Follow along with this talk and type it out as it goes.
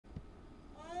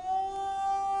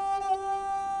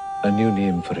A new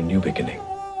name for a new beginning.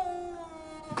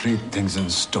 Great things in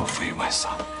store for you, my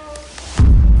son.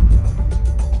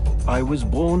 I was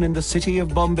born in the city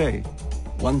of Bombay,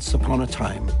 once upon a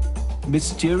time.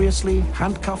 Mysteriously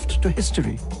handcuffed to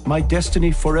history, my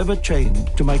destiny forever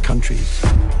chained to my country's.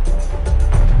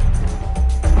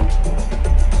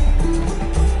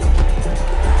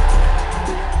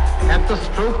 At the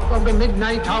stroke of the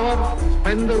midnight hour,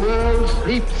 when the world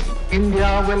sleeps,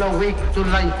 India will awake to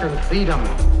life and freedom.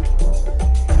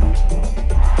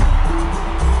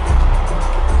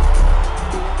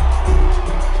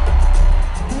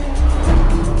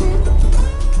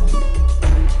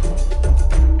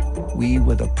 We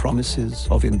were the promises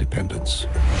of independence.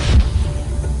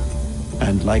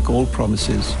 And like all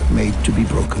promises, made to be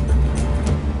broken.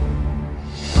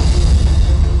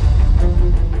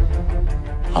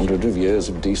 100 of years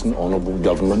of decent, honourable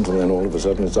government, and then all of a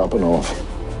sudden it's up and off.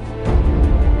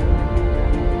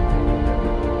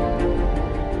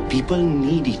 People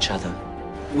need each other.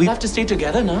 We have to stay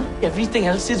together now. Everything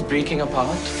else is breaking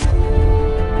apart.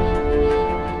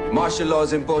 Martial law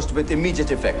is imposed with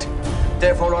immediate effect.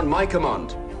 Therefore, on my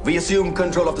command, we assume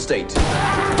control of the state.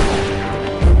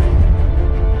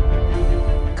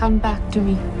 Come back to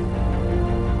me.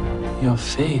 Your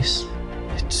face,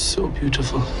 it's so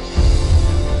beautiful.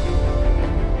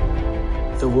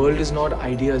 The world is not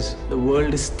ideas. The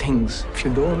world is things. If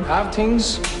you don't have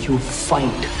things, you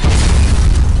find.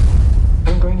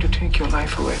 I'm going to take your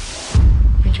life away.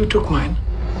 But you took mine.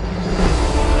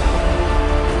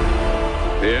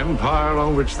 The empire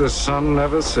on which the sun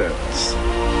never sets.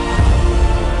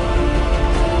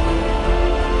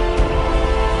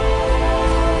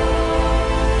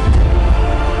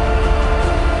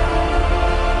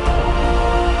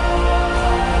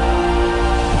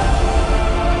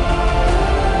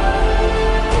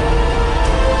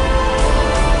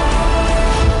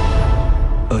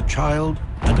 A child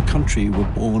and a country were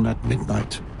born at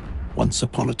midnight, once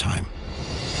upon a time.